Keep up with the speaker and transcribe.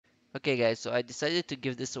Okay, guys, so I decided to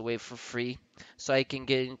give this away for free so I can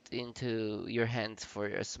get it into your hands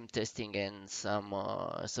for some testing and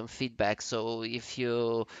some feedback. So if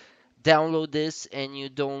you download this and you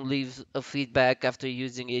don't leave a feedback after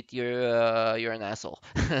using it, you're an asshole.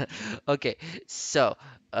 Okay, so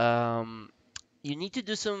um, you need to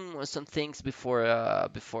do some things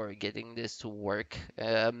before getting this to work.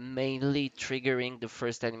 Mainly triggering the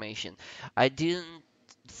first animation. I didn't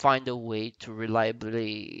find a way to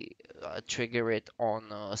reliably trigger it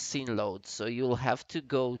on scene load, so you'll have to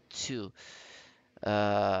go to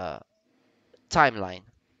uh, timeline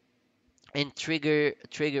and trigger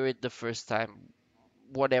it the first time.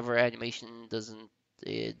 Whatever animation doesn't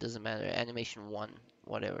it doesn't matter. Animation one,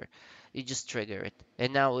 whatever. You just trigger it,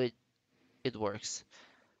 and now it works.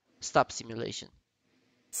 Stop simulation.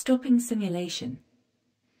 Stopping simulation.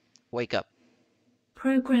 Wake up.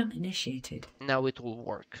 Program initiated. Now it will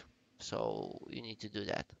work. So you need to do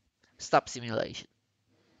that. Stop simulation.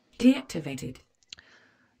 Deactivated.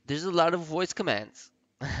 There's a lot of voice commands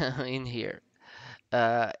in here.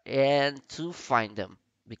 And to find them,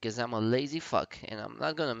 because I'm a lazy fuck and I'm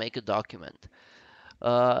not gonna make a document.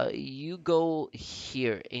 You go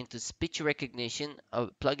here into speech recognition,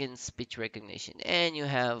 plug in speech recognition, and you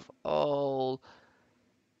have all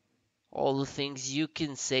the things you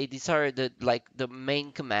can say. These are the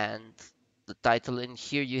main command, the title, and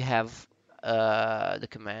here you have the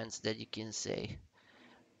commands that you can say.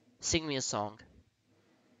 Sing me a song.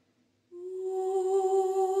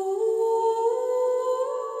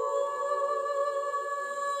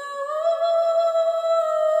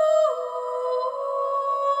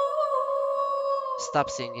 Stop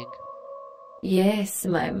singing. Yes,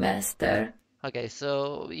 my master. Okay,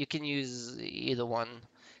 so you can use either one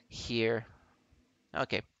here.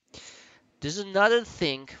 Okay. There's another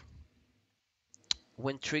thing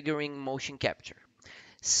when triggering motion capture.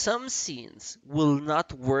 Some scenes will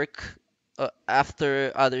not work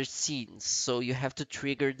after other scenes, so you have to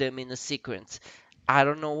trigger them in a sequence. I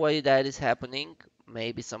don't know why that is happening.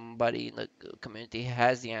 Maybe somebody in the community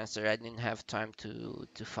has the answer. I didn't have time to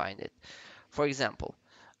find it. For example,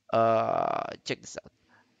 check this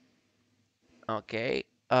out. Okay,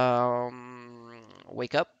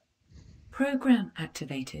 wake up, Program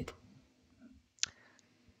activated.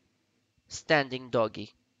 standing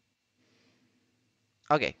doggy.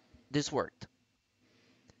 Okay, this worked.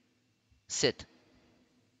 Sit,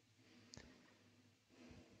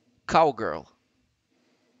 cowgirl.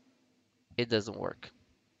 It doesn't work.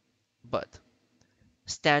 But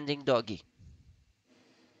standing doggy,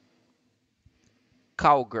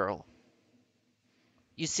 cowgirl.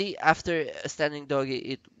 You see, after a standing doggy,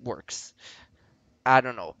 it works. I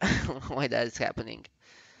don't know why that is happening.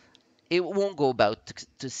 It won't go back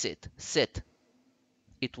to sit. Sit.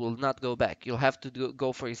 It will not go back. You'll have to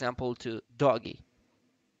go, for example, to doggy.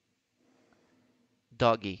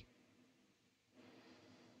 Doggy.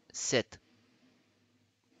 Sit.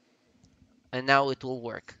 And now it will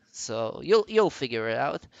work. So you'll figure it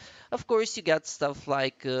out. Of course, you got stuff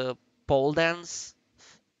like pole dance.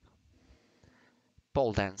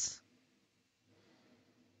 Pole dance.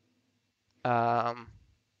 Um,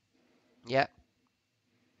 yeah.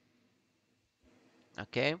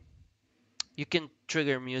 Okay. You can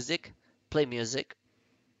trigger music. Play music.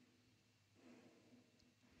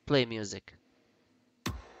 Play music.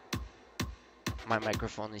 My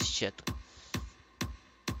microphone is shit.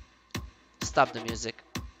 Stop the music.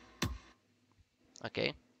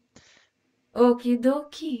 Okay. Okie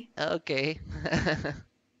dokie. Okay.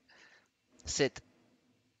 Sit.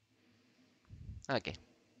 Okay.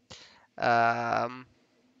 Um,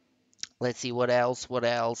 let's see what else. What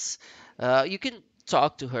else? You can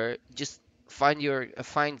talk to her. Just find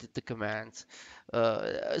the commands.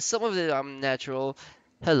 Some of them are natural.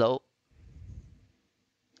 Hello.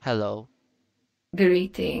 Hello.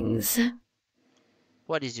 Greetings.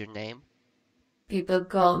 What is your name? People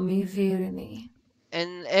call me Virni.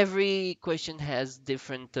 And every question has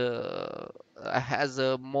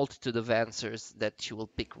a multitude of answers that she will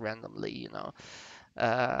pick randomly, you know.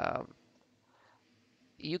 Um,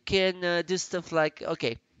 you can do stuff like,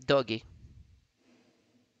 okay, doggy,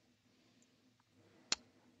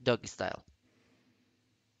 doggy style.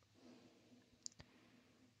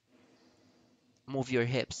 Move your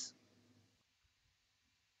hips.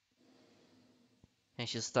 And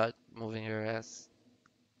she'll start moving her ass.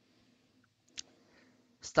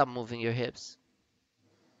 Stop moving your hips.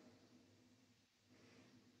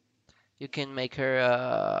 You can make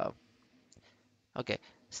her, okay,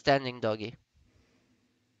 standing doggy.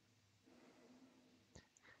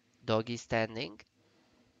 Doggy standing.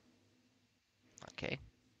 Okay.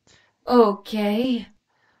 Okay.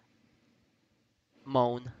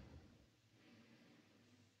 Moan.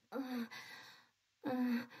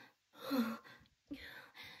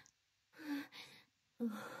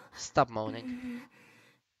 Stop moaning.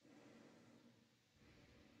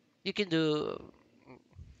 You can do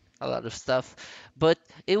a lot of stuff, but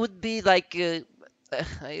it would be like it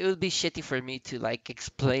would be shitty for me to like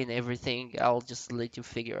explain everything. I'll just let you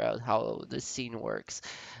figure out how the scene works.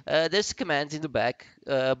 There's commands in the back,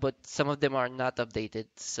 but some of them are not updated,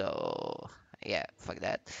 so yeah, fuck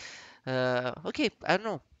that. Okay, I don't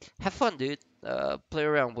know. Have fun, dude. Play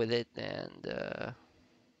around with it, and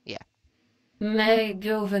yeah. May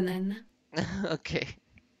Jovenen. Okay.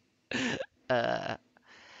 Uh,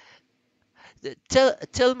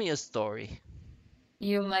 tell me a story.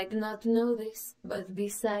 You might not know this, but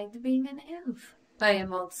besides being an elf, I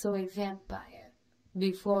am also a vampire.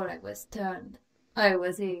 Before I was turned, I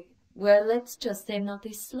was well, let's just say not a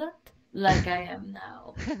slut, like I am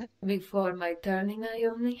now. Before my turning, I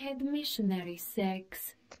only had missionary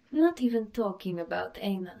sex, not even talking about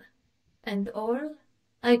anal. And oral?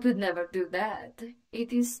 I could never do that.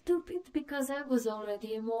 It is stupid because I was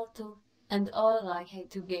already immortal, and all I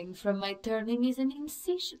had to gain from my turning is an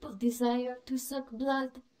insatiable desire to suck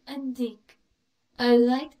blood and dick. I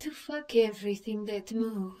like to fuck everything that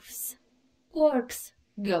moves. Orcs,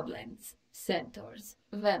 goblins, centaurs,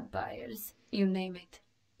 vampires, you name it.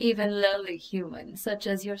 Even lowly humans such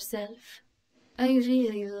as yourself. I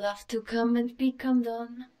really love to come and be cummed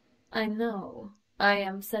on. I know I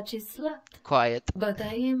am such a slut, Quiet. but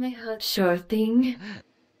I am a hot sure thing.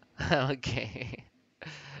 Okay.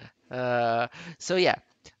 Uh, so yeah,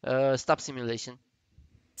 stop simulation.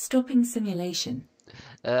 Stopping simulation.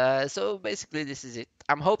 So basically, this is it.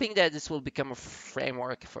 I'm hoping that this will become a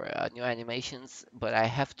framework for new animations, but I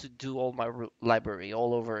have to do all my library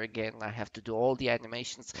all over again. I have to do all the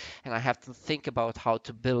animations, and I have to think about how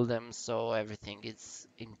to build them so everything is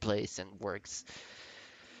in place and works.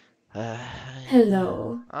 Uh,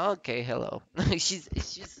 Hello. okay, hello. She's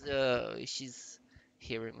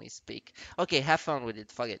hearing me speak. Okay, have fun with it.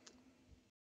 Fuck it.